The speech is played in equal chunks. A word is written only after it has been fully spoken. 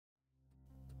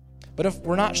But if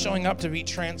we're not showing up to be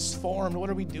transformed, what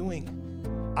are we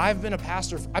doing? I've been a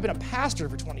pastor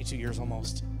for 22 years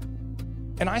almost.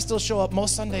 And I still show up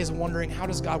most Sundays wondering, how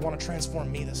does God want to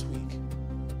transform me this week?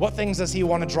 What things does he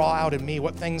want to draw out in me?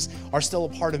 What things are still a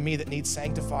part of me that needs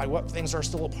sanctified? What things are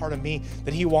still a part of me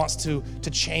that he wants to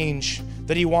change,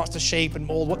 that he wants to shape and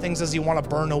mold? What things does he want to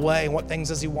burn away? And what things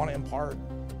does he want to impart?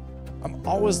 I'm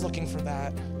always looking for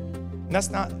that. And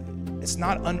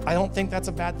I don't think that's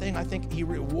a bad thing. I think he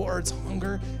rewards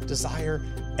hunger, desire,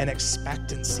 and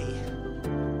expectancy.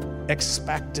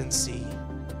 Expectancy.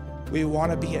 We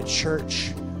want to be a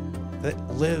church that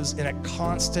lives in a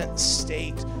constant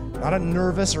state, not a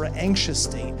nervous or anxious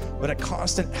state, but a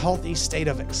constant healthy state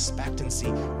of expectancy.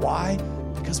 Why?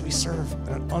 Because we serve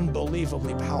an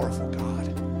unbelievably powerful God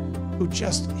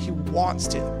he wants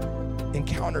to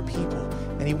encounter people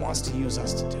and he wants to use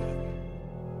us to do it.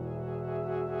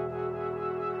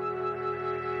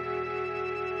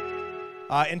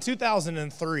 In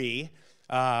 2003,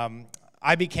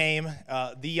 I became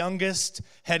the youngest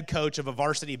head coach of a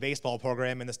varsity baseball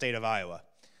program in the state of Iowa.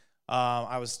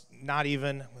 I was not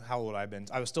even, how old I've been?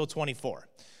 I was still 24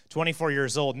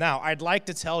 years old. Now, I'd like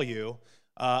to tell you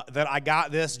that I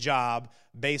got this job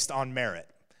based on merit.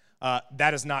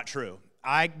 That is not true.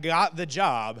 I got the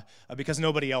job because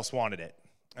nobody else wanted it.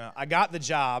 I got the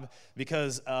job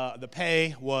because the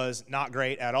pay was not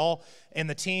great at all, and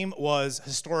the team was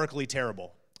historically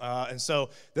terrible. And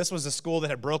so this was a school that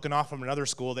had broken off from another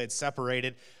school. They'd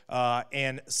separated.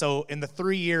 And so in the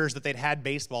 3 years that they'd had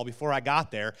baseball before I got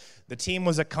there, the team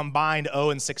was a combined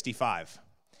 0-65.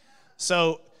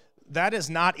 So that is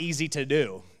not easy to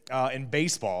do in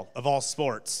baseball, of all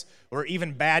sports, where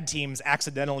even bad teams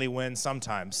accidentally win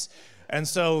sometimes. And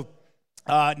so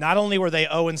not only were they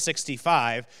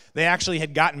 0-65, they actually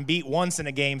had gotten beat once in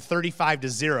a game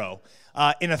 35-0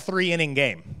 in a 3-inning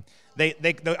game.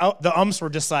 The umps were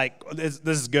just like, this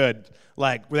is good.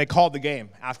 Like, they called the game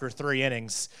after 3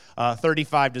 innings,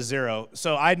 35-0.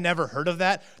 So I'd never heard of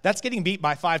that. That's getting beat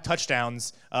by 5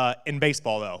 touchdowns in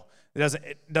baseball, though.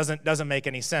 It doesn't make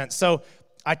any sense. So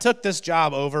I took this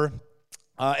job over.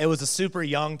 It was a super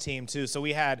young team, too. So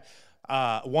we had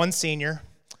one senior.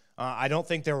 I don't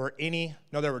think there were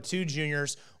there were 2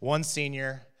 juniors, 1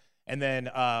 senior, and then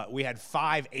we had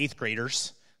 5 8th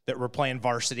graders that were playing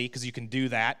varsity, because you can do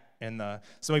that. And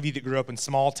some of you that grew up in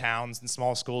small towns and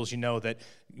small schools, you know that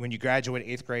when you graduate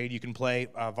 8th grade, you can play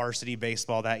varsity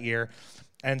baseball that year.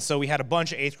 And so we had a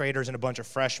bunch of 8th graders and a bunch of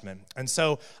freshmen. And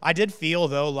so I did feel,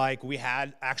 though, like we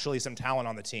had actually some talent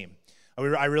on the team.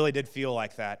 I really did feel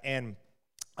like that. And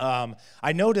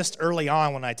I noticed early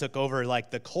on when I took over,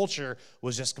 like, the culture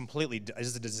was just completely a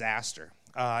disaster.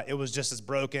 It was just as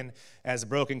broken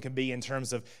can be, in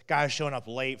terms of guys showing up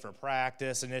late for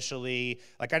practice initially.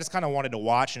 Like, I just kind of wanted to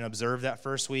watch and observe that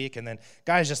first week, and then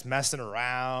guys just messing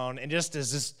around, and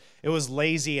it was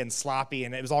lazy and sloppy,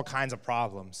 and it was all kinds of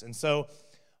problems. And so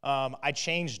I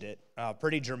changed it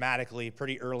pretty dramatically,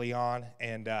 pretty early on,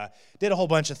 and did a whole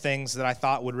bunch of things that I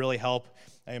thought would really help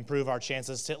improve our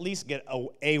chances to at least get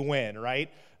a win, right?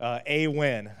 A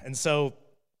win. And so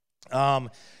the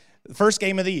first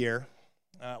game of the year,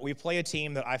 we play a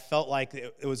team that I felt like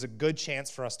it was a good chance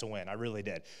for us to win. I really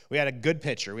did. We had a good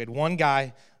pitcher. We had one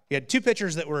guy. We had 2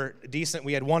 pitchers that were decent.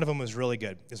 We had one of them was really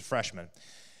good. He was a freshman.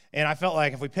 And I felt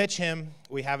like if we pitch him,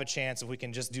 we have a chance. If we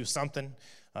can just do something,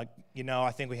 I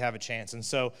think we have a chance. And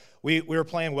so we were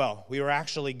playing well. We were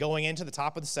actually going into the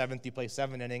top of the 7th. You play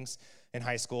 7 innings in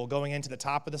high school. Going into the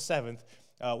top of the 7th,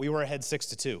 we were ahead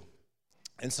 6-2.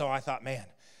 And so I thought, man,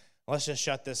 let's just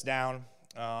shut this down.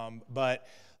 But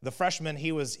the freshman,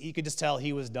 you could just tell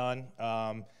he was done.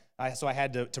 So I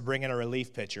had to bring in a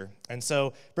relief pitcher. And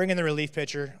so bring in the relief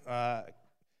pitcher,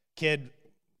 kid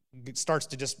starts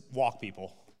to just walk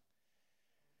people.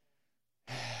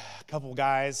 A couple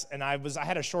guys, and I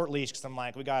had a short leash because I'm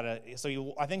like,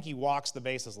 I think he walks the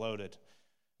bases loaded.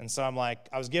 And so I'm like,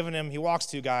 I was giving him, he walks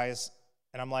 2 guys,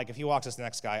 and I'm like, if he walks this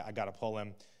next guy, I got to pull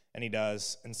him, and he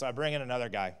does. And so I bring in another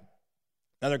guy.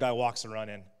 Another guy walks and run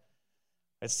in.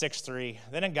 It's 6-3.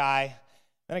 Then a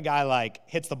guy like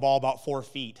hits the ball about 4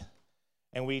 feet,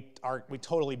 and we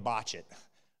totally botch it,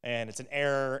 and it's an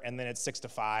error, and then it's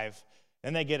 6-5.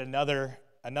 Then they get another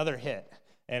hit,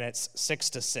 and it's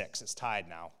 6-6. It's tied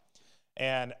now,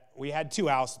 and we had 2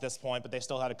 outs at this point, but they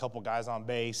still had a couple guys on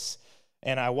base.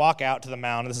 And I walk out to the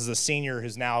mound. This is a senior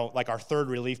who's now like our 3rd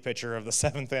relief pitcher of the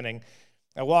 7th inning.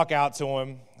 I walk out to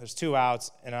him. There's 2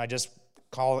 outs, and I just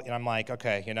call it, and I'm like,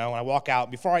 okay, and I walk out.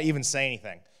 Before I even say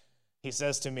anything, he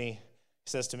says to me,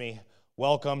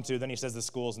 welcome to, then he says the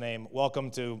school's name, welcome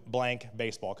to blank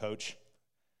baseball coach.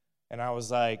 And I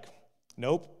was like,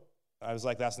 nope, I was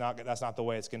like, that's not the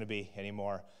way it's going to be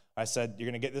anymore. I said, you're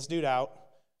going to get this dude out,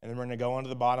 and then we're going to go into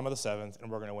the bottom of the 7th,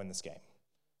 and we're going to win this game.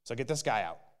 So get this guy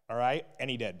out, all right? And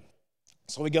he did.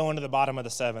 So we go into the bottom of the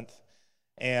 7th,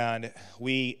 and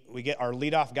we get our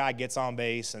leadoff guy gets on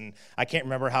base, and I can't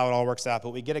remember how it all works out,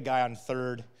 but we get a guy on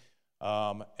third,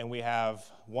 and we have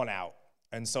one out.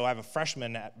 And so I have a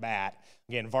freshman at bat,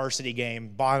 again, varsity game,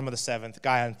 bottom of the 7th,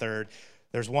 guy on third.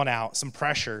 There's one out, some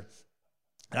pressure,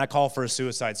 and I call for a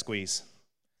suicide squeeze.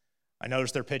 I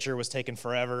noticed their pitcher was taking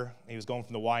forever. He was going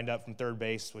from the windup from third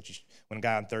base, which when a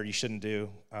guy on third you shouldn't do.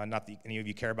 Not that any of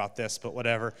you care about this, but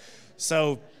whatever.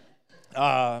 So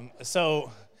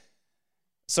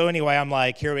anyway, I'm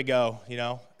like, here we go, you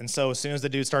know. And so as soon as the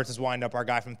dude starts his windup, our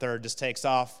guy from third just takes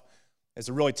off. It's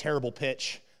a really terrible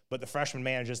pitch, but the freshman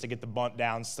manages to get the bunt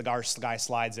down. Our guy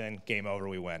slides in, game over,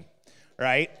 we win,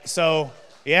 right? So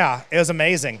yeah, it was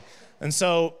amazing. And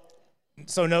so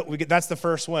that's the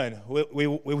first win.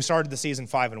 We started the season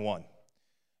 5-1,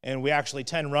 and we actually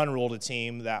 10-run ruled a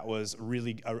team that was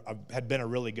had been a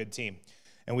really good team,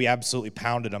 and we absolutely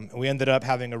pounded them. And we ended up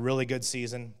having a really good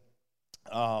season.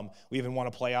 We even won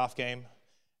a playoff game,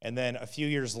 and then a few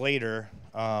years later,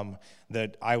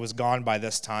 that I was gone by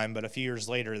this time, but a few years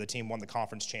later, the team won the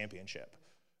conference championship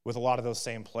with a lot of those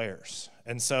same players.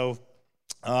 And so,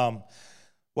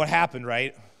 what happened,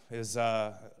 right, is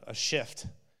a shift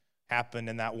happened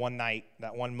in that one night,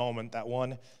 that one moment, that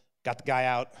one got the guy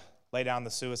out, lay down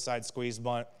the suicide squeeze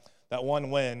bunt. That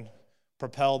one win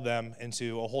propelled them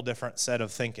into a whole different set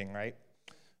of thinking, right?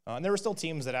 And there were still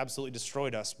teams that absolutely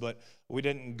destroyed us, but we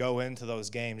didn't go into those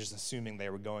games just assuming they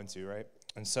were going to, right?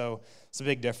 And so it's a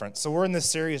big difference. So we're in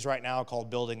this series right now called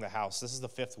Building the House. This is the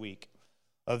 5th week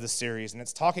of the series, and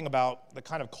it's talking about the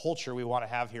kind of culture we want to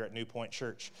have here at New Point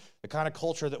Church, the kind of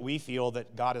culture that we feel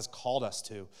that God has called us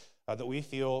to. That we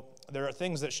feel there are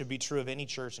things that should be true of any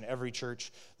church and every church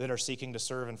that are seeking to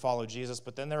serve and follow Jesus,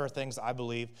 but then there are things, I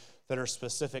believe, that are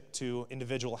specific to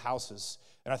individual houses,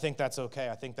 and I think that's okay.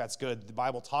 I think that's good. The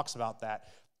Bible talks about that.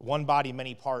 One body,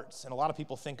 many parts, and a lot of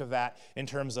people think of that in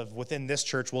terms of within this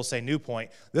church, we'll say New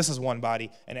Point, this is one body,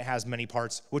 and it has many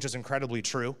parts, which is incredibly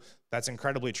true. That's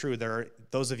incredibly true. There are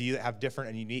those of you that have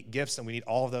different and unique gifts, and we need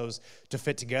all of those to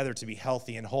fit together to be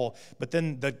healthy and whole. But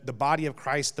then the body of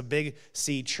Christ, the Big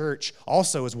C church,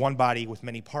 also is one body with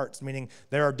many parts, meaning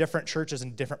there are different churches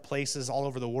in different places all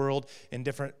over the world, in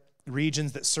different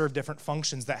regions that serve different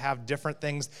functions, that have different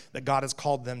things that God has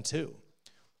called them to.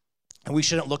 And we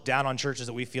shouldn't look down on churches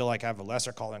that we feel like have a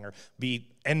lesser calling or be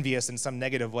envious in some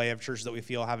negative way of churches that we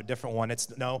feel have a different one.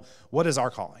 It's no, what is our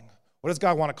calling? What does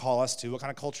God want to call us to? What kind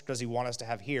of culture does he want us to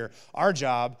have here? Our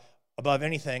job, above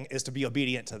anything, is to be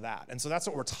obedient to that. And so that's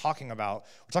what we're talking about.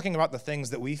 We're talking about the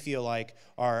things that we feel like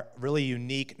are really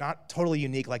unique, not totally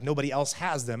unique, like nobody else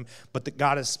has them, but that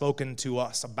God has spoken to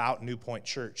us about New Point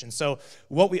Church. And so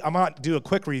I'm going to do a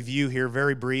quick review here,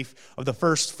 very brief, of the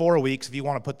first 4 weeks, if you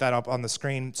want to put that up on the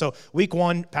screen. So week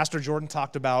 1, Pastor Jordan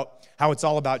talked about how it's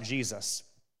all about Jesus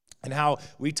and how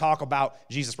we talk about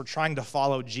Jesus. We're trying to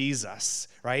follow Jesus,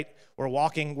 right?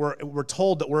 We're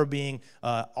told that we're being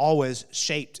always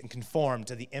shaped and conformed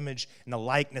to the image and the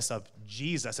likeness of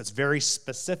Jesus. It's very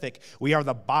specific. We are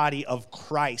the body of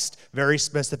Christ, very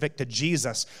specific to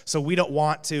Jesus. So we don't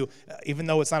want to, even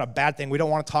though it's not a bad thing, we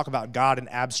don't want to talk about God in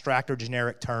abstract or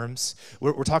generic terms.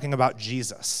 We're talking about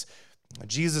Jesus.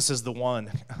 Jesus is the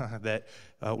one that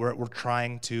we're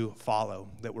trying to follow,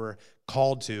 that we're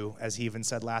called to, as he even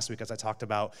said last week, as I talked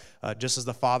about, just as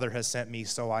the Father has sent me,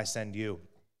 so I send you.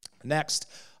 Next,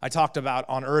 I talked about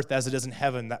on earth as it is in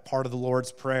heaven, that part of the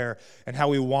Lord's Prayer, and how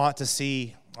we want to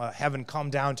see heaven come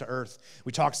down to earth.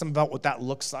 We talked some about what that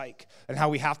looks like and how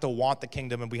we have to want the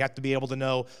kingdom, and we have to be able to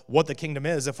know what the kingdom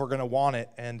is if we're going to want it,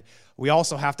 and we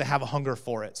also have to have a hunger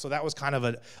for it. So that was kind of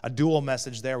a dual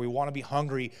message there. We want to be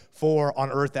hungry for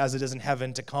on earth as it is in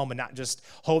heaven to come, and not just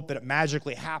hope that it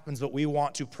magically happens, but we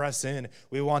want to press in.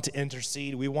 We want to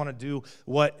intercede. We want to do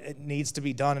what it needs to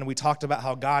be done. And we talked about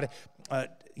how God,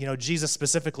 Jesus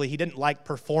specifically, he didn't like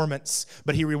performance,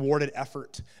 but he rewarded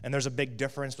effort. And there's a big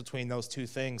difference between those two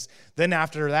things. Then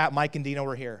after that, Mike and Dino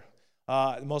were here.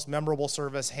 The most memorable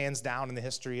service, hands down, in the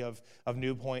history of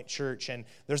New Point Church. And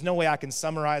there's no way I can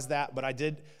summarize that, but I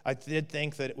did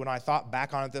think that when I thought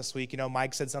back on it this week,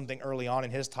 Mike said something early on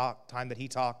in his time that he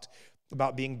talked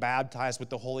about being baptized with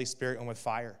the Holy Spirit and with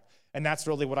fire. And that's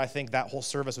really what I think that whole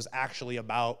service was actually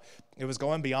about. It was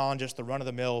going beyond just the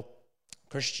run-of-the-mill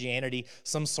Christianity,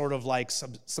 some sort of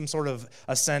some sort of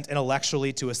assent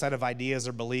intellectually to a set of ideas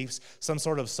or beliefs, some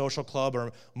sort of social club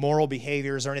or moral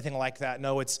behaviors or anything like that.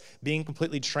 No, it's being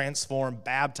completely transformed,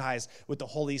 baptized with the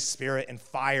Holy Spirit and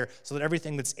fire, so that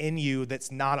everything that's in you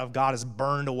that's not of God is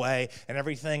burned away, and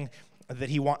everything that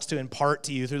he wants to impart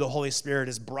to you through the Holy Spirit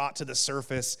is brought to the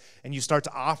surface, and you start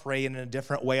to operate in a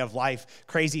different way of life.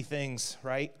 Crazy things,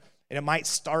 right? And it might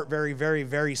start very, very,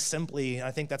 very simply. And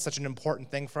I think that's such an important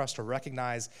thing for us to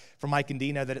recognize from Mike and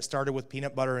Dina, that it started with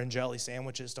peanut butter and jelly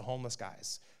sandwiches to homeless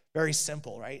guys. Very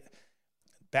simple, right?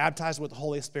 Baptized with the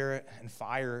Holy Spirit and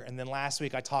fire. And then last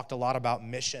week I talked a lot about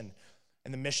mission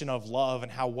and the mission of love,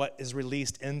 and how what is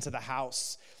released into the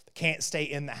house can't stay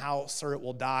in the house or it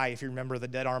will die. If you remember the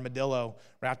dead armadillo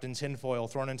wrapped in tinfoil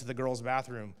thrown into the girls'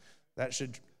 bathroom, that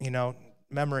should,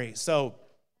 memory. So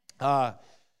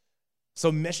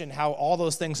mission, how all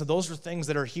those things, so those are things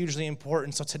that are hugely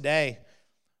important. So today,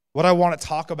 what I want to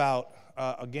talk about,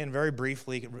 again, very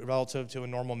briefly, relative to a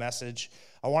normal message,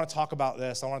 I want to talk about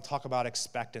this. I want to talk about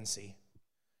expectancy.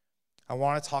 I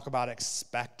want to talk about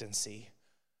expectancy.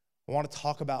 I want to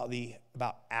talk about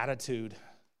attitude,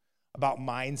 about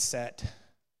mindset,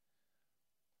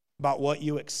 about what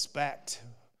you expect.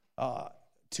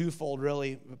 Twofold,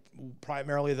 really,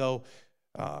 primarily though,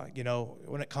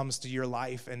 when it comes to your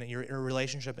life and your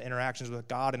relationship interactions with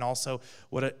God, and also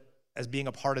as being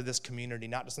a part of this community,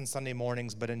 not just on Sunday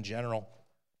mornings, but in general.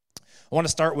 I want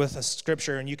to start with a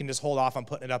scripture, and you can just hold off on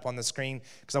putting it up on the screen,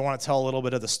 because I want to tell a little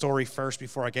bit of the story first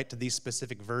before I get to these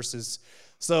specific verses.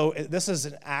 So this is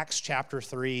in Acts chapter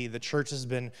 3. The church has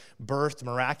been birthed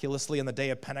miraculously on the day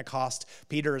of Pentecost.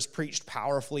 Peter has preached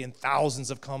powerfully, and thousands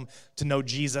have come to know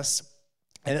Jesus.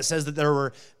 And it says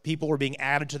that people were being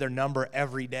added to their number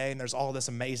every day, and there's all this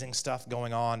amazing stuff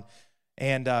going on.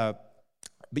 And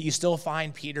but you still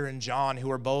find Peter and John, who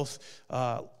are both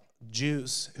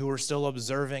Jews, who were still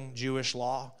observing Jewish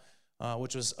law,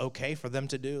 which was okay for them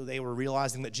to do. They were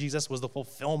realizing that Jesus was the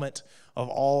fulfillment of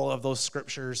all of those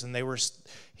scriptures, and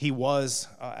he was,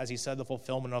 as he said, the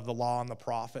fulfillment of the law and the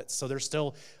prophets. So they're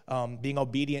still being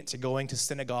obedient to going to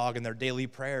synagogue and their daily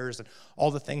prayers and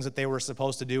all the things that they were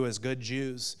supposed to do as good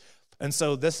Jews. And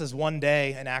so this is one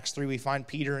day in Acts 3, we find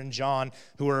Peter and John,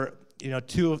 who are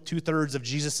two-thirds of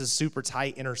Jesus' super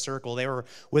tight inner circle. They were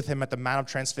with him at the Mount of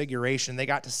Transfiguration. They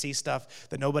got to see stuff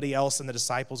that nobody else in the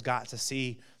disciples got to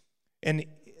see. And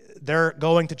they're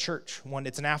going to church.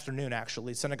 It's an afternoon,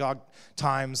 actually. Synagogue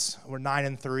times were 9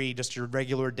 and 3, just your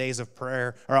regular days of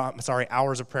prayer,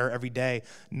 hours of prayer every day,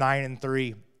 9 and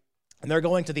 3. And they're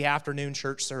going to the afternoon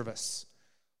church service.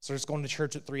 So they're just going to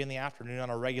church at 3 in the afternoon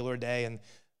on a regular day. And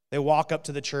they walk up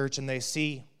to the church, and they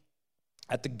see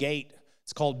at the gate,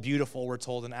 it's called Beautiful, we're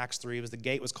told in Acts 3. The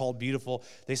gate was called Beautiful.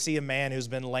 They see a man who's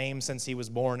been lame since he was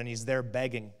born, and he's there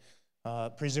begging.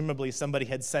 Presumably somebody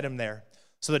had set him there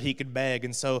so that he could beg.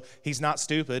 And so he's not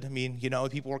stupid. I mean,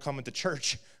 people were coming to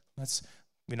church. Let's,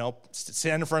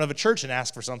 stand in front of a church and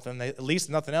ask for something. At least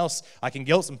nothing else, I can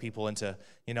guilt some people into,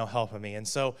 helping me. And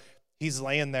so he's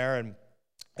laying there, and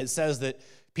it says that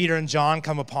Peter and John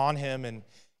come upon him, and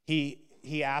he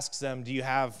asks them, do you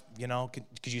have,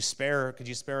 could you spare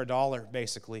 $1,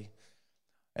 basically?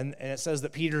 And it says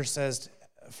that Peter says,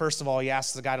 first of all, he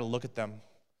asks the guy to look at them,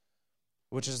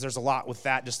 there's a lot with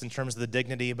that just in terms of the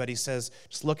dignity, but he says,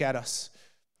 just look at us.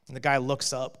 And the guy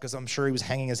looks up, because I'm sure he was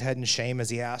hanging his head in shame as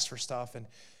he asked for stuff. And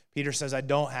Peter says, I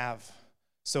don't have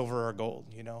silver or gold.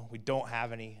 We don't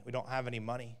have any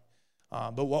money.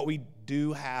 But what we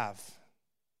do have,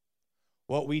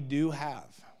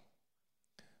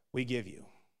 we give you.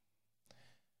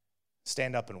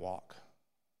 Stand up and walk.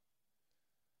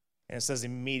 And it says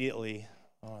immediately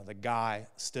the guy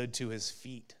stood to his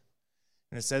feet.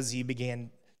 And it says he began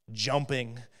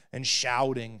jumping and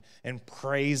shouting and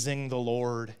praising the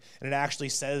Lord. And it actually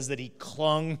says that he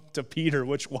clung to Peter,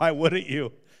 which why wouldn't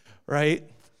you, right?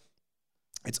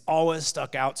 It's always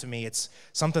stuck out to me. It's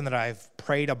something that I've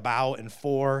prayed about and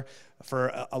for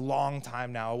a long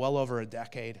time now, well over a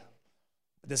decade.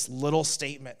 This little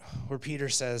statement where Peter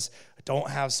says, I don't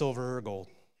have silver or gold,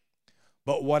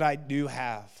 but what I do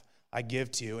have, I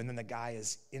give to you. And then the guy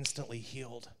is instantly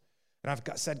healed. And I've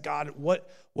said, God,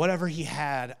 whatever he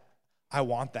had, I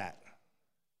want that.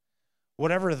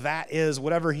 Whatever that is,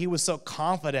 whatever he was so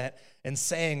confident in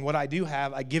saying, what I do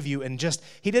have, I give you. And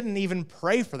he didn't even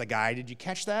pray for the guy. Did you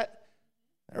catch that?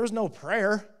 There was no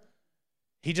prayer.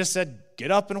 He just said,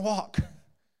 get up and walk.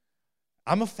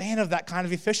 I'm a fan of that kind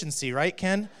of efficiency, right,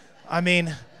 Ken? I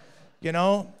mean,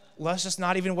 let's just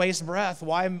not even waste breath.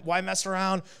 Why mess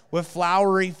around with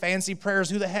flowery, fancy prayers?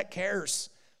 Who the heck cares?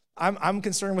 I'm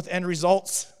concerned with end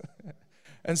results.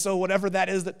 And so whatever that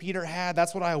is that Peter had,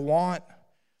 that's what I want.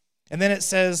 And then it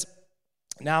says,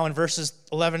 now in verses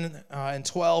 11 and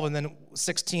 12 and then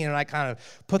 16, and I kind of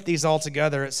put these all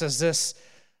together, it says this,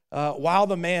 while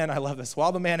the man, I love this,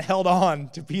 while the man held on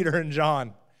to Peter and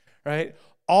John, right,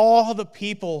 all the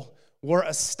people were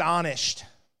astonished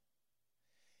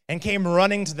and came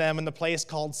running to them in the place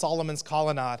called Solomon's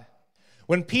Colonnade.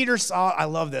 When Peter saw, I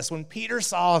love this, when Peter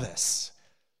saw this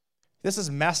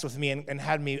has messed with me and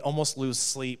had me almost lose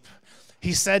sleep.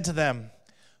 He said to them,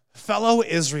 fellow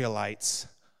Israelites,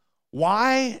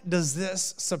 why does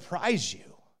this surprise you?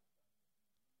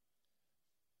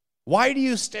 Why do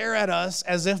you stare at us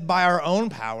as if by our own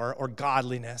power or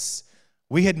godliness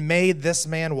we had made this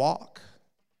man walk?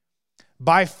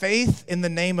 By faith in the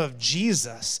name of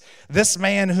Jesus, this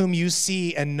man whom you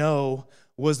see and know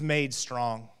was made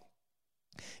strong.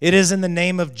 It is in the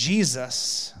name of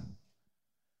Jesus,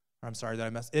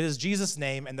 it is Jesus'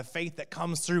 name and the faith that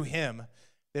comes through him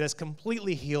that has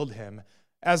completely healed him,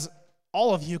 as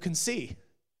all of you can see.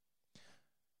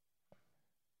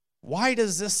 Why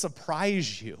does this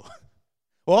surprise you?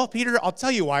 Well, Peter, I'll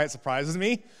tell you why it surprises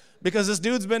me. Because this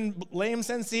dude's been lame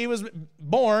since he was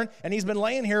born, and he's been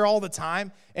laying here all the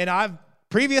time. And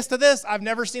previous to this, I've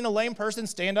never seen a lame person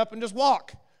stand up and just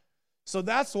walk. So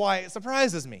that's why it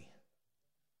surprises me.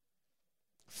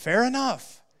 Fair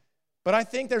enough. But I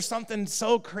think there's something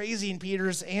so crazy in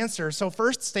Peter's answer. So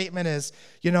first statement is,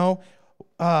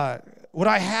 what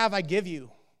I have, I give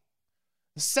you.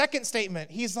 The second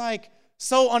statement, he's like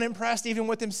so unimpressed even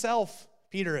with himself,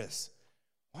 Peter is.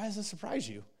 Why does this surprise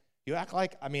you? You act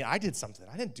like, I did something.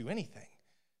 I didn't do anything.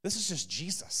 This is just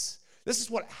Jesus. This is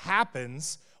what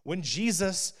happens when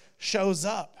Jesus shows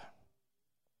up,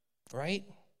 right?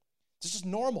 It's just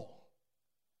normal.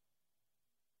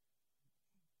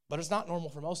 But it's not normal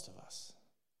for most of us.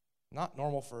 Not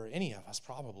normal for any of us,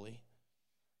 probably.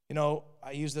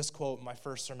 I used this quote in my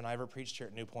first sermon I ever preached here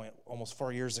at New Point almost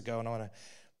 4 years ago, and I want to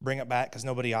bring it back because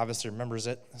nobody obviously remembers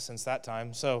it since that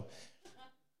time. So,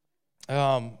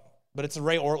 but it's a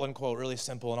Ray Ortlund quote, really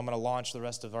simple, and I'm going to launch the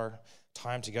rest of our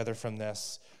time together from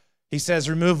this. He says,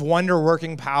 remove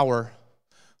wonder-working power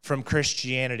from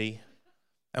Christianity,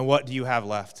 and what do you have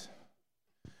left?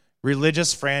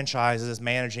 Religious franchises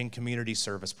managing community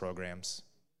service programs.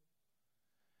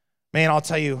 Man, I'll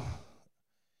tell you,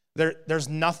 there's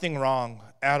nothing wrong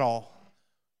at all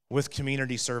with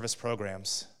community service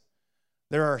programs.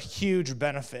 There are huge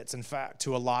benefits, in fact,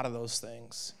 to a lot of those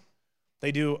things.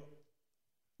 They do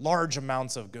large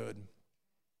amounts of good.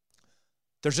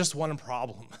 There's just one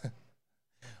problem.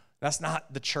 That's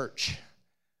not the church.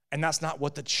 And that's not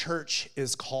what the church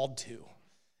is called to.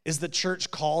 Is the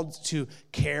church called to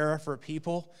care for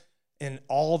people in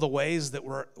all the ways that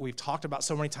we've talked about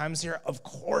so many times here? Of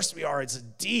course we are. It's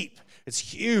deep. It's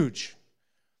huge.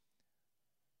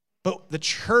 But the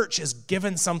church is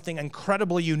given something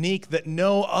incredibly unique that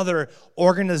no other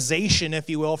organization, if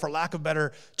you will, for lack of a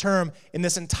better term, in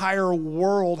this entire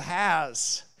world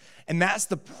has. And that's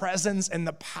the presence and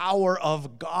the power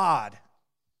of God.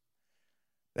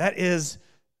 That is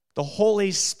the Holy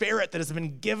Spirit that has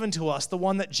been given to us, the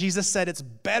one that Jesus said, it's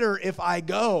better if I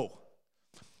go.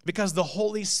 Because the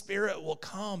Holy Spirit will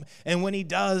come. And when he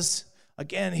does,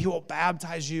 again, he will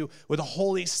baptize you with the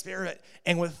Holy Spirit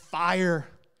and with fire.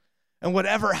 And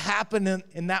whatever happened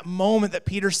in that moment that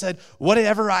Peter said,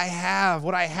 whatever I have,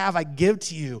 what I have, I give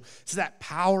to you. It's that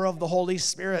power of the Holy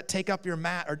Spirit. Take up your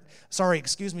mat,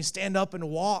 stand up and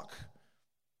walk.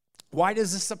 Why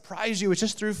does this surprise you? It's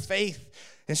just through faith.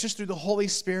 It's just through the Holy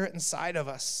Spirit inside of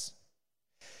us.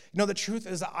 The truth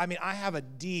is, I have a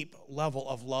deep level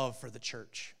of love for the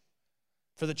church.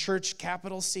 For the church,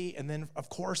 capital C, and then, of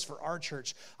course, for our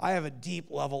church. I have a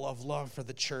deep level of love for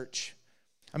the church.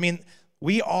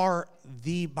 We are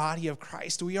the body of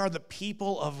Christ. We are the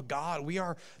people of God. We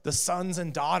are the sons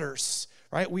and daughters,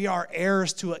 right? We are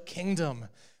heirs to a kingdom.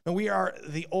 And we are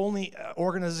the only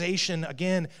organization,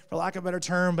 again, for lack of a better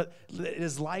term, but it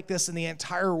is like this in the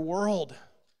entire world.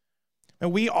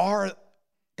 And we are,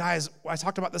 guys, I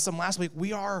talked about this some last week,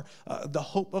 we are the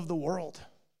hope of the world.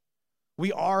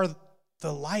 We are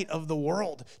the light of the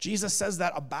world. Jesus says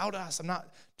that about us. I'm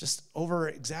not just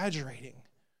over-exaggerating.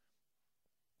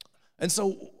 And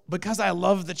so because I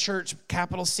love the church,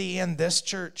 capital C, and this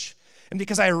church, and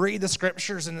because I read the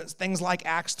scriptures and things like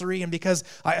Acts 3, and because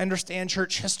I understand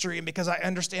church history, and because I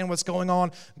understand what's going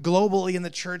on globally in the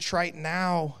church right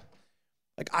now,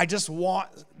 I just want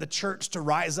the church to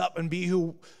rise up and be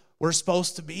who we're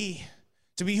supposed to be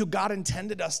who God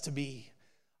intended us to be.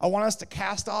 I want us to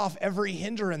cast off every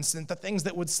hindrance and the things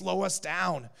that would slow us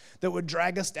down, that would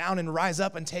drag us down and rise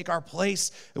up and take our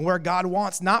place and where God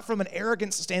wants, not from an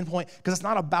arrogance standpoint, because it's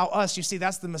not about us. You see,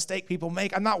 that's the mistake people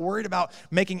make. I'm not worried about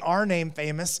making our name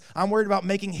famous. I'm worried about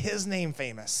making his name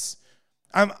famous.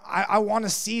 I want to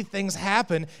see things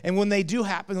happen, and when they do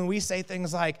happen, and we say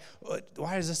things like,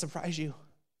 why does this surprise you?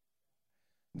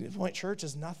 New Point Church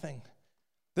is nothing.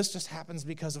 This just happens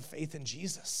because of faith in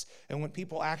Jesus and when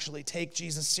people actually take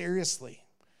Jesus seriously.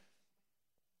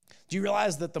 Do you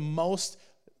realize that the most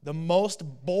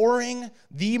boring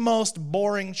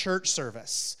church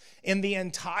service in the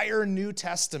entire New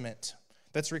Testament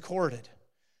that's recorded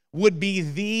would be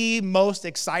the most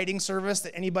exciting service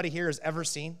that anybody here has ever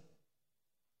seen?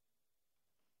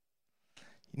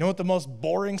 You know what the most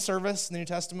boring service in the New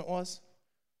Testament was?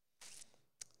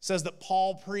 It says that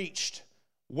Paul preached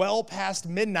well past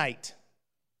midnight.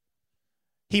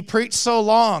 He preached so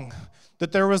long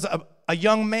that there was a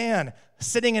young man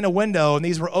sitting in a window, and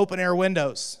these were open-air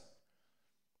windows,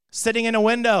 sitting in a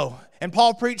window, and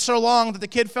Paul preached so long that the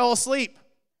kid fell asleep.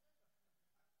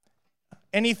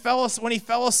 And when he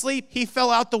fell asleep, he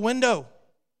fell out the window,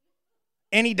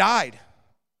 and he died.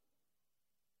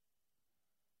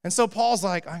 And so Paul's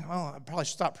like, well, I probably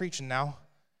should stop preaching now.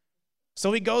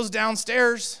 So he goes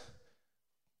downstairs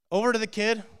over to the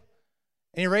kid, and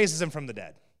he raises him from the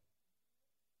dead.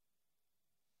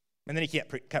 And then he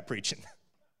kept preaching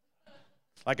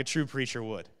like a true preacher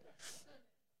would.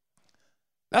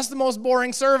 That's the most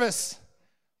boring service.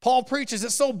 Paul preaches.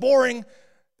 It's so boring,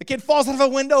 the kid falls out of a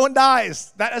window and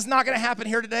dies. That is not going to happen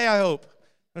here today, I hope.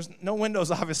 There's no windows,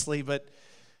 obviously, but...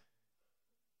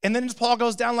 And then Paul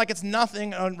goes down like it's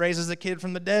nothing and raises a kid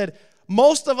from the dead.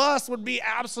 Most of us would be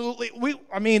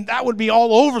that would be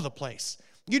all over the place.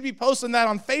 You'd be posting that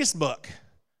on Facebook.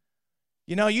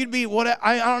 You know,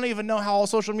 I don't even know how all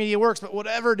social media works, but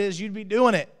whatever it is, you'd be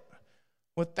doing it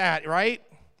with that, right?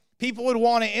 People would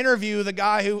want to interview the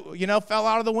guy who, fell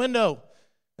out of the window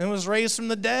and was raised from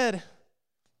the dead.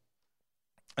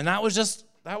 And that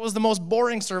was the most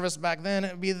boring service back then.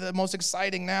 It would be the most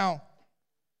exciting now.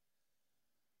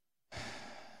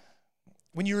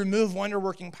 When you remove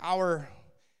wonder-working power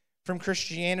from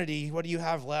Christianity, what do you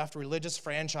have left? Religious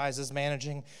franchises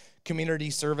managing community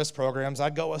service programs.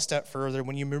 I'd go a step further.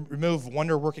 When you remove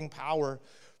wonder-working power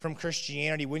from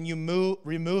Christianity, when you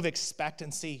remove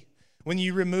expectancy, when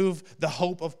you remove the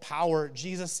hope of power,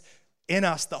 Jesus in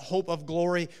us, the hope of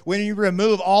glory, when you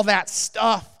remove all that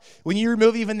stuff, when you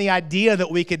remove even the idea that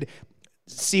we could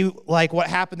see like what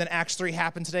happened in Acts 3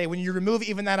 happened today, when you remove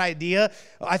even that idea,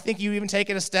 I think you even take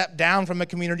it a step down from a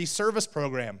community service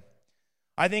program.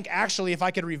 I think actually if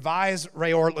I could revise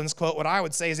Ray Ortland's quote, what I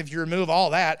would say is if you remove all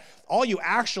that, all you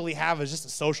actually have is just a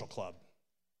social club.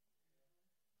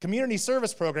 Community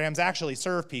service programs actually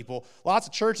serve people. Lots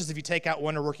of churches, if you take out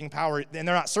wonder-working power, and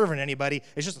they're not serving anybody,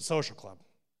 it's just a social club.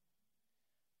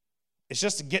 It's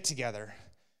just to get together.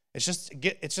 It's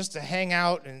just to hang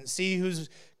out and see who's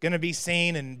going to be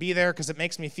seen and be there because it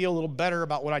makes me feel a little better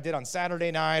about what I did on Saturday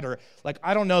night, or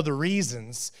I don't know the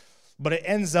reasons, but it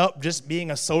ends up just being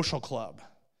a social club.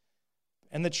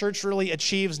 And the church really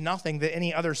achieves nothing that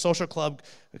any other social club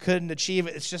couldn't achieve.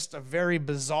 It's just a very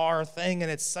bizarre thing,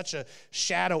 and it's such a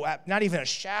shadow, not even a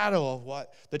shadow of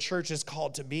what the church is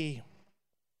called to be.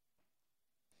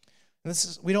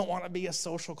 We don't want to be a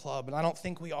social club, and I don't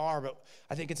think we are, but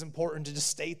I think it's important to just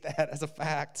state that as a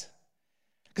fact.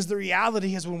 Because the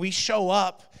reality is when we show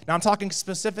up, now I'm talking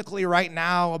specifically right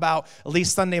now about at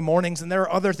least Sunday mornings, and there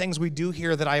are other things we do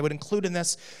here that I would include in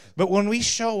this, but when we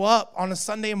show up on a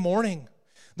Sunday morning,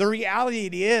 the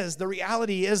reality is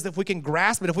that if we can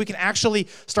grasp it, if we can actually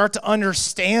start to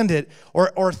understand it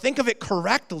or think of it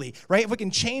correctly, right? If we can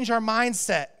change our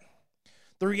mindset,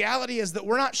 the reality is that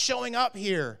we're not showing up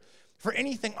here for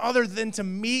anything other than to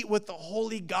meet with the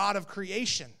holy God of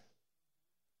creation.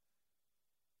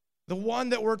 The one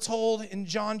that we're told in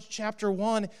John chapter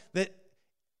 1 that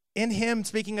in him,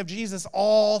 speaking of Jesus,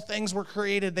 all things were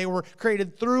created. They were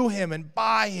created through him and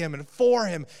by him and for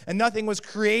him, and nothing was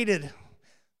created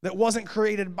that wasn't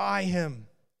created by him.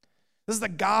 This is the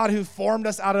God who formed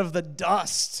us out of the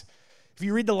dust. If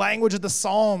you read the language of the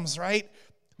Psalms, right?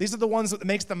 These are the ones that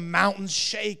makes the mountains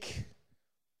shake.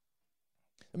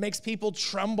 It makes people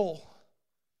tremble.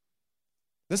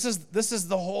 This is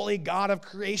the holy God of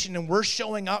creation, and we're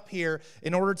showing up here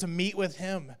in order to meet with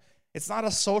him. It's not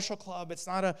a social club. It's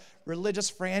not a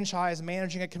religious franchise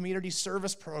managing a community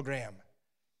service program.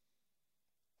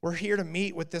 We're here to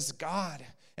meet with this God.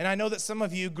 And I know that some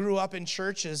of you grew up in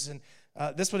churches, and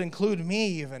this would include me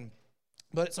even,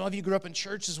 but some of you grew up in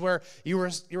churches where you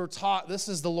were taught this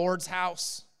is the Lord's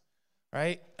house.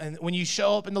 right? And when you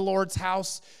show up in the Lord's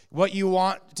house, what you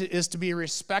want is to be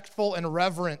respectful and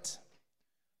reverent,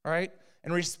 right?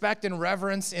 And respect and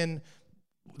reverence in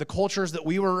the cultures that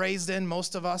we were raised in,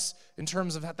 most of us, in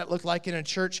terms of what that looked like in a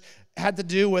church, had to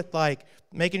do with like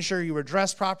making sure you were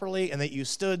dressed properly and that you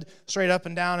stood straight up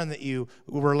and down and that you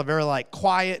were very like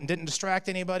quiet and didn't distract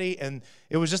anybody. And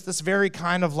it was just this very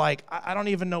kind of like, I don't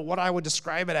even know what I would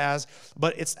describe it as,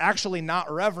 but it's actually not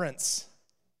reverence.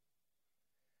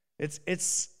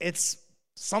 It's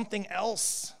something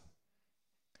else.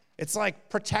 It's like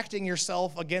protecting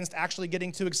yourself against actually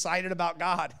getting too excited about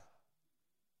God.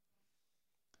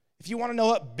 If you want to know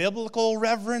what biblical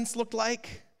reverence looked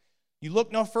like, you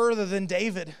look no further than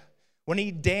David when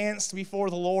he danced before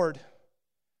the Lord.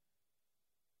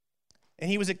 And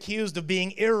he was accused of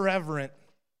being irreverent.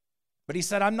 But he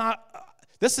said,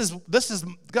 this is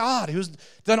God who's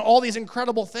done all these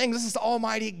incredible things. This is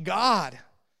Almighty God.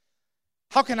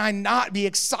 How can I not be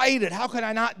excited? How can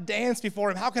I not dance before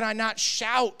him? How can I not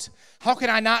shout? How can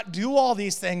I not do all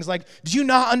these things? Like, do you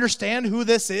not understand who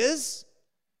this is?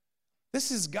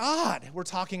 This is God we're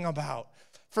talking about.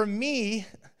 For me,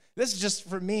 this is just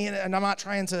for me, and I'm not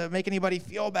trying to make anybody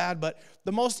feel bad, but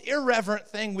the most irreverent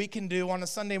thing we can do on a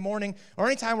Sunday morning or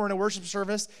anytime we're in a worship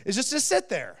service is just to sit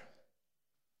there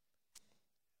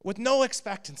with no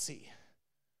expectancy,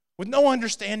 with no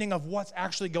understanding of what's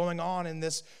actually going on in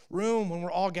this room when we're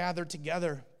all gathered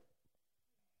together.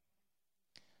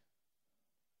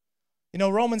 You know,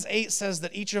 Romans 8 says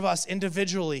that each of us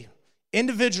individually,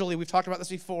 we've talked about this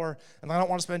before, and I don't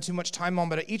want to spend too much time on,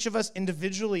 but each of us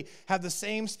individually have the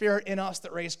same Spirit in us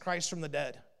that raised Christ from the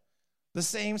dead. The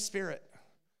same Spirit.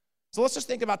 So let's just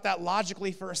think about that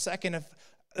logically for a second. If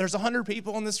there's 100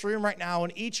 people in this room right now,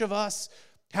 and each of us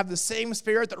have the same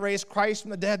Spirit that raised Christ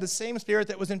from the dead, the same Spirit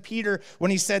that was in Peter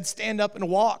when he said, stand up and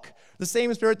walk, the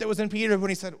same Spirit that was in Peter when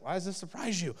he said, why does this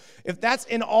surprise you? If that's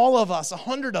in all of us,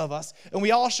 100 of us, and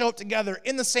we all show up together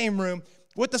in the same room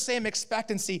with the same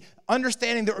expectancy,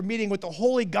 understanding that we're meeting with the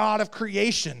holy God of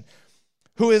creation,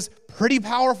 who is pretty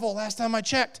powerful last time I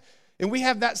checked, and we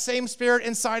have that same Spirit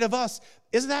inside of us,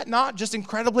 is that not just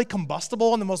incredibly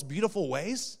combustible in the most beautiful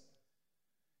ways?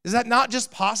 Is that not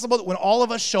just possible that when all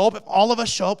of us show up, if all of us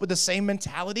show up with the same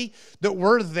mentality, that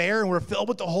we're there and we're filled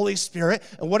with the Holy Spirit,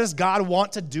 and what does God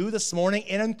want to do this morning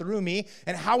in and through me,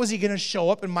 and how is he going to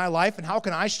show up in my life, and how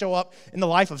can I show up in the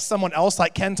life of someone else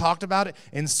like Ken talked about it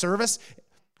in service?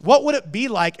 What would it be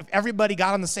like if everybody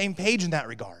got on the same page in that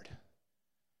regard?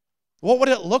 What would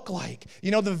it look like? You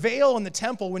know, the veil in the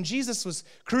temple, when Jesus was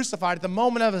crucified, at the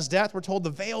moment of his death, we're told the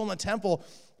veil in the temple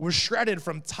was shredded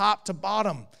from top to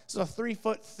bottom. It's a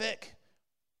 3-foot thick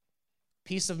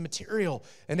piece of material,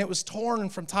 and it was torn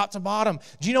from top to bottom.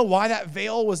 Do you know why that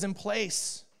veil was in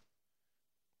place?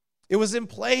 It was in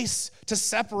place to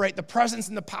separate the presence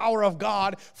and the power of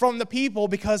God from the people,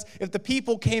 because if the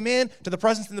people came in to the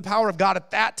presence and the power of God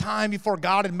at that time before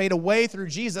God had made a way through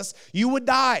Jesus, you would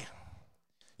die.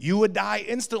 You would die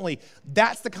instantly.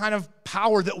 That's the kind of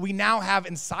power that we now have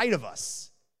inside of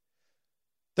us.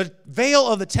 The veil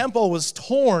of the temple was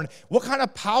torn. What kind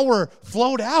of power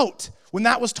flowed out when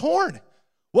that was torn?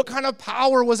 What kind of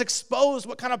power was exposed?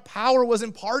 What kind of power was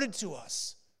imparted to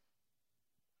us?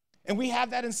 And we have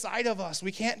that inside of us.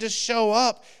 We can't just show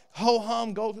up,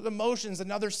 ho-hum, go through the motions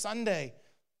another Sunday.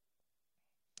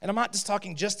 And I'm not just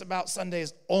talking just about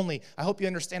Sundays only. I hope you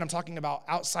understand I'm talking about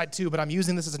outside too, but I'm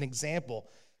using this as an example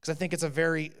because I think it's a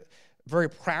very, very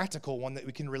practical one that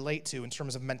we can relate to in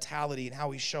terms of mentality and how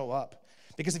we show up.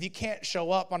 Because if you can't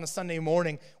show up on a Sunday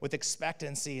morning with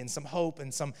expectancy and some hope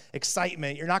and some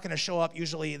excitement, you're not going to show up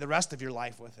usually the rest of your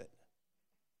life with it.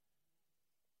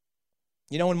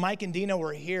 You know, when Mike and Dina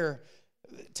were here,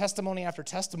 testimony after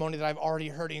testimony that I've already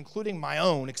heard, including my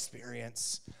own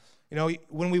experience, you know,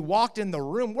 when we walked in the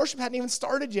room, worship hadn't even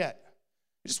started yet.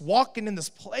 Just walking in this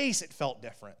place, it felt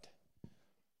different.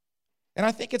 And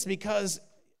I think it's because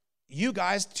you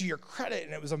guys, to your credit,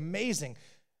 and it was amazing,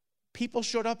 people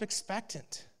showed up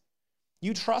expectant.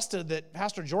 You trusted that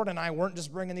Pastor Jordan and I weren't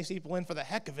just bringing these people in for the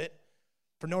heck of it,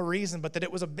 for no reason, but that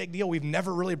it was a big deal. We've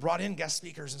never really brought in guest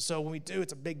speakers, and so when we do,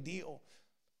 it's a big deal.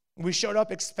 We showed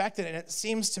up expectant, and it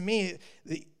seems to me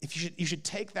that if you should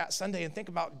take that Sunday and think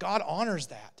about God honors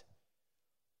that.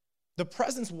 The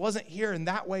presence wasn't here in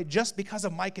that way just because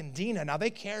of Mike and Dina. Now, they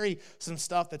carry some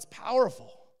stuff that's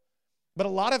powerful, but a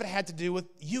lot of it had to do with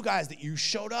you guys, that you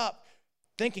showed up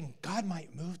thinking God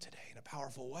might move today in a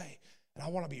powerful way, and I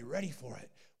want to be ready for it.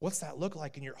 What's that look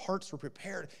like? And your hearts were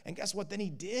prepared, and guess what? Then he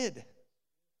did.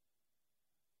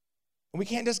 And we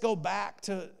can't just go back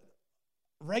to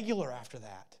regular after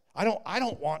that. I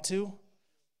don't want to.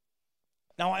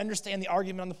 Now, I understand the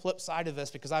argument on the flip side of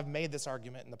this because I've made this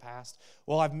argument in the past.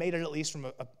 Well, I've made it at least from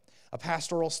a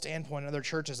pastoral standpoint in other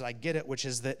churches, and I get it, which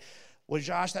is that, well,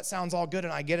 Josh, that sounds all good,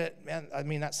 and I get it, man. I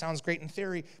mean, that sounds great in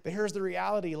theory, but here's the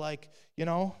reality, like,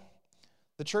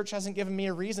 the church hasn't given me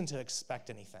a reason to expect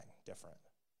anything different.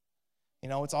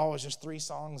 It's always just 3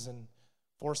 songs and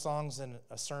 4 songs and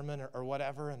a sermon or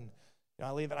whatever, and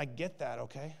I leave it. I get that,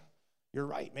 okay? You're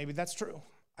right. Maybe that's true.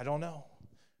 I don't know.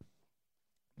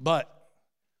 But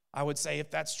I would say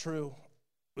if that's true,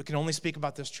 we can only speak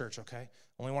about this church, okay?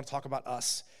 Only want to talk about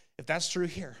us. If that's true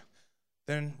here,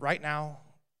 then right now,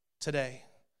 today,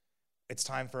 it's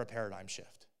time for a paradigm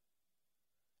shift.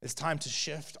 It's time to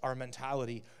shift our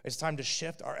mentality. It's time to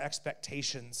shift our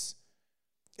expectations.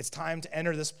 It's time to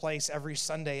enter this place every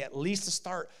Sunday, at least to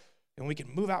start, and we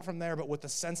can move out from there, but with a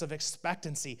sense of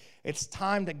expectancy. It's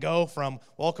time to go from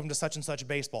welcome to such and such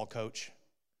baseball coach,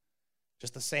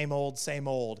 just the same old,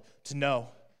 to no,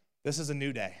 this is a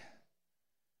new day.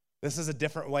 This is a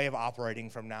different way of operating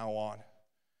from now on.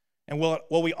 And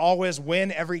will we always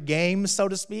win every game, so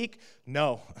to speak?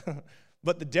 No.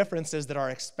 But the difference is that our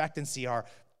expectancy, our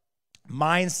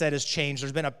mindset has changed.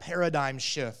 There's been a paradigm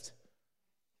shift.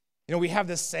 We have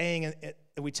this saying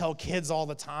that we tell kids all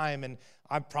the time, and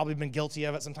I've probably been guilty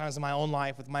of it sometimes in my own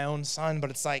life with my own son, but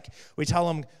it's like we tell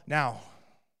them, now,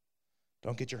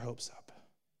 don't get your hopes up.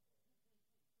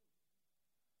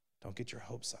 Don't get your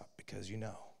hopes up because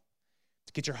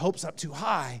to get your hopes up too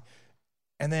high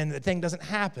and then the thing doesn't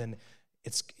happen,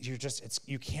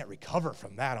 you can't recover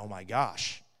from that. Oh my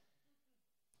gosh.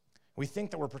 We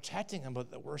think that we're protecting them,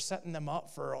 but that we're setting them up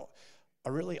for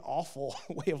a really awful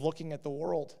way of looking at the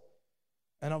world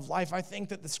and of life. I think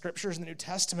that the scriptures in the New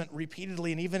Testament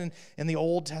repeatedly, and even in the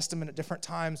Old Testament at different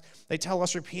times, they tell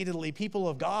us repeatedly, people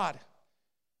of God,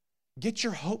 get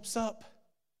your hopes up.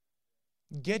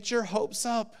 Get your hopes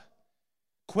up.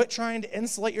 Quit trying to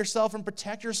insulate yourself and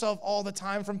protect yourself all the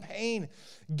time from pain.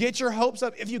 Get your hopes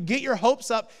up. If you get your hopes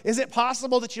up, is it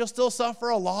possible that you'll still suffer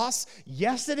a loss?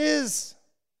 Yes, it is.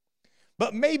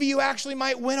 But maybe you actually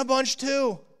might win a bunch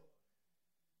too.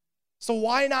 So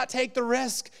why not take the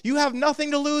risk? You have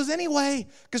nothing to lose anyway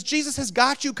because Jesus has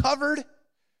got you covered.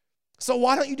 So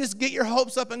why don't you just get your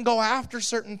hopes up and go after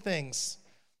certain things?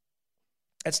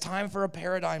 It's time for a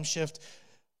paradigm shift.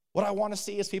 What I want to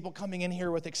see is people coming in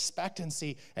here with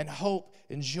expectancy and hope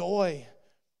and joy.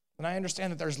 And I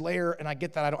understand that there's layer, and I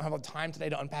get that I don't have the time today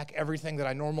to unpack everything that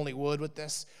I normally would with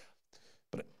this.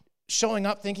 But showing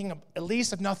up thinking, at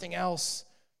least if nothing else,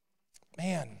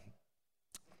 man,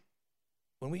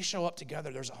 when we show up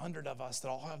together, there's 100 of us that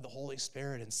all have the Holy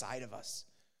Spirit inside of us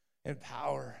and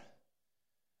power.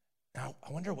 Now,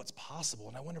 I wonder what's possible,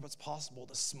 and I wonder what's possible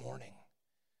this morning.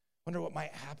 I wonder what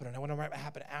might happen, and I wonder what might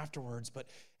happen afterwards.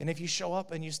 And if you show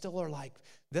up and you still are like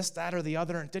this, that, or the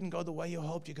other, and it didn't go the way you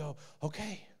hoped, you go,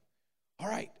 okay, all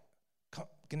right,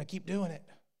 gonna keep doing it.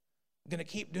 Gonna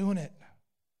keep doing it.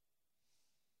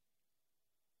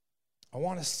 I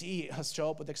want to see us show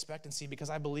up with expectancy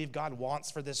because I believe God wants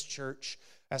for this church,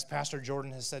 as Pastor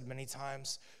Jordan has said many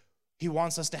times, he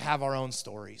wants us to have our own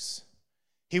stories.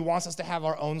 He wants us to have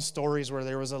our own stories where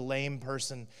there was a lame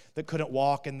person that couldn't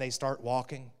walk and they start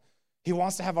walking. He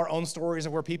wants to have our own stories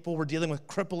of where people were dealing with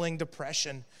crippling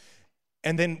depression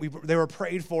and then they were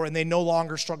prayed for and they no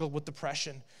longer struggled with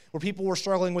depression. Where people were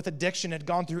struggling with addiction, had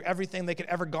gone through everything they could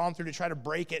ever gone through to try to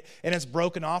break it, and it's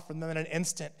broken off from them in an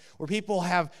instant. Where people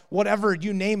have whatever,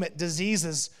 you name it,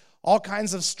 diseases, all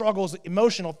kinds of struggles,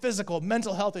 emotional, physical,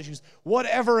 mental health issues,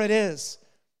 whatever it is.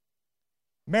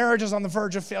 Marriage is on the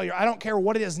verge of failure. I don't care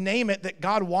what it is, name it, that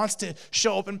God wants to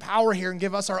show up in power here and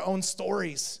give us our own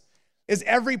stories. Is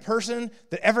every person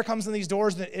that ever comes in these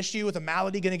doors with an issue, with a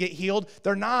malady, going to get healed?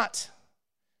 They're not.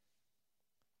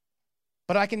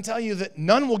 But I can tell you that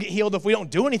none will get healed if we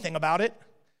don't do anything about it.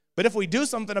 But if we do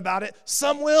something about it,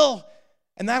 some will.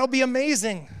 And that'll be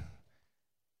amazing.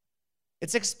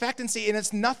 It's expectancy, and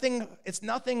it's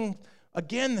nothing,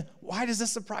 again, why does this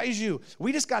surprise you?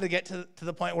 We just got to get to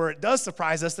the point where it does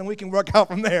surprise us, then we can work out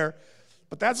from there.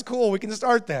 But that's cool. We can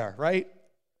start there, right?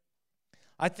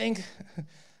 I think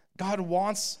God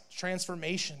wants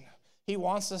transformation. He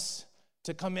wants us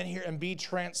to come in here and be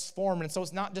transformed. And so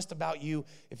it's not just about you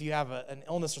if you have an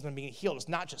illness or something being healed. It's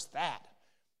not just that,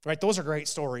 right? Those are great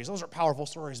stories. Those are powerful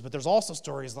stories. But there's also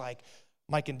stories like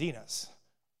Mike and Dina's.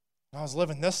 I was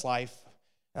living this life,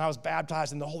 and I was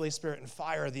baptized in the Holy Spirit and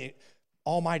fire. The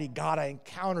Almighty God, I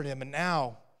encountered him, and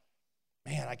now,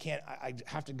 man, I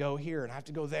have to go here, and I have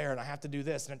to go there, and I have to do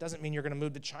this. And it doesn't mean you're going to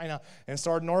move to China and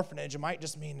start an orphanage. It might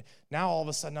just mean now all of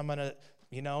a sudden I'm going to,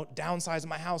 downsize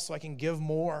my house so I can give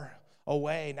more.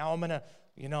 away. Now I'm going to,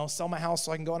 sell my house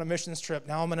so I can go on a missions trip.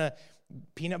 Now I'm going to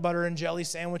peanut butter and jelly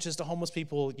sandwiches to homeless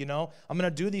people, I'm going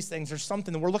to do these things. There's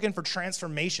something. We're looking for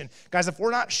transformation. Guys, if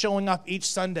we're not showing up each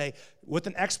Sunday with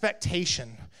an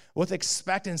expectation, with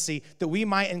expectancy that we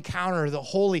might encounter the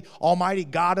holy, almighty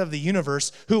God of the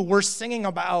universe who we're singing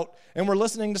about and we're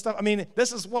listening to stuff,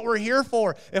 this is what we're here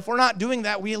for. If we're not doing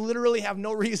that, we literally have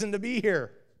no reason to be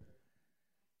here.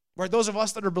 For those of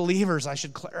us that are believers, I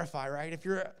should clarify, right? If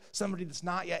you're somebody that's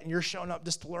not yet and you're showing up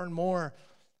just to learn more,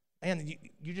 man,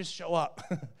 you just show up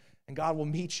and God will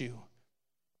meet you.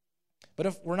 But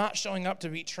if we're not showing up to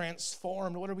be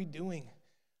transformed, what are we doing?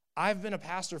 I've been a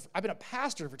pastor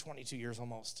for 22 years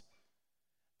almost.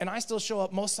 And I still show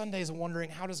up most Sundays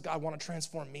wondering, how does God want to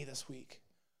transform me this week?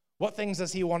 What things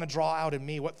does he want to draw out in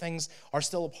me? What things are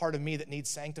still a part of me that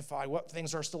needs sanctified? What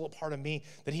things are still a part of me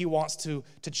that he wants to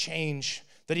change,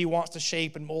 that he wants to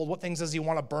shape and mold? What things does he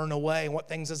want to burn away? And what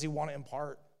things does he want to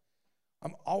impart?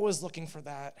 I'm always looking for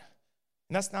that.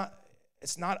 And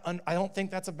I don't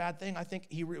think that's a bad thing. I think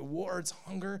he rewards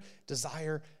hunger,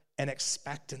 desire, and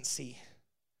expectancy.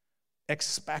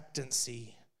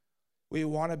 Expectancy. We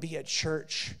want to be a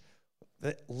church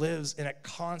that lives in a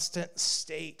constant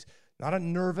state, not a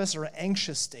nervous or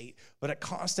anxious state, but a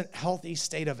constant healthy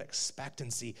state of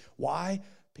expectancy. Why?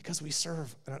 Because we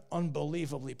serve an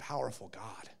unbelievably powerful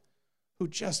God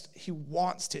he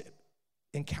wants to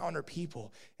encounter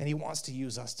people and he wants to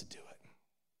use us to do it.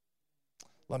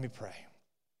 Let me pray.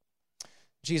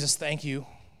 Jesus, thank you.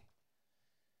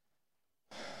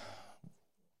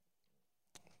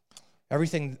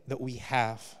 Everything that we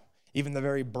have, even the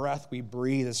very breath we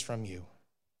breathe, is from you.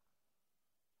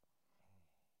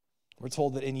 We're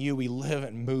told that in you we live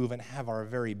and move and have our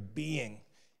very being.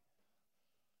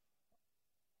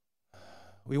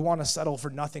 We want to settle for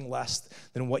nothing less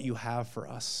than what you have for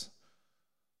us.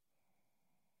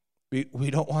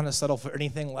 We don't want to settle for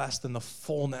anything less than the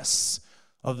fullness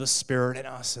of the Spirit in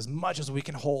us, as much as we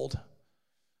can hold.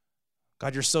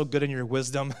 God, you're so good in your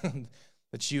wisdom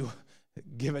that you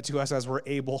give it to us as we're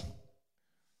able.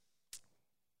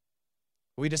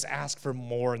 We just ask for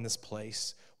more in this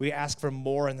place. We ask for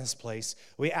more in this place.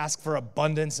 We ask for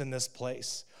abundance in this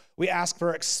place. We ask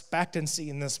for expectancy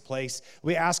in this place.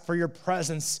 We ask for your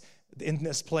presence in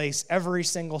this place every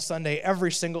single Sunday,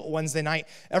 every single Wednesday night,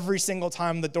 every single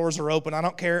time the doors are open. I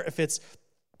don't care if it's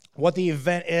what the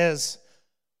event is.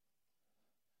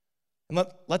 And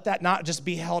let that not just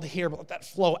be held here, but let that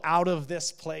flow out of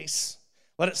this place.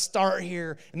 Let it start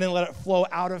here, and then let it flow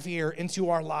out of here into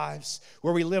our lives,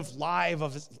 where we live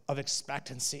lives of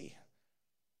expectancy.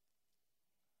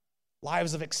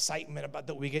 Lives of excitement about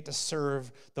that we get to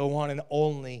serve the one and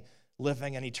only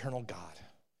living and eternal God.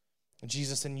 And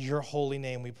Jesus, in your holy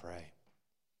name we pray.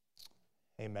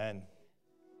 Amen.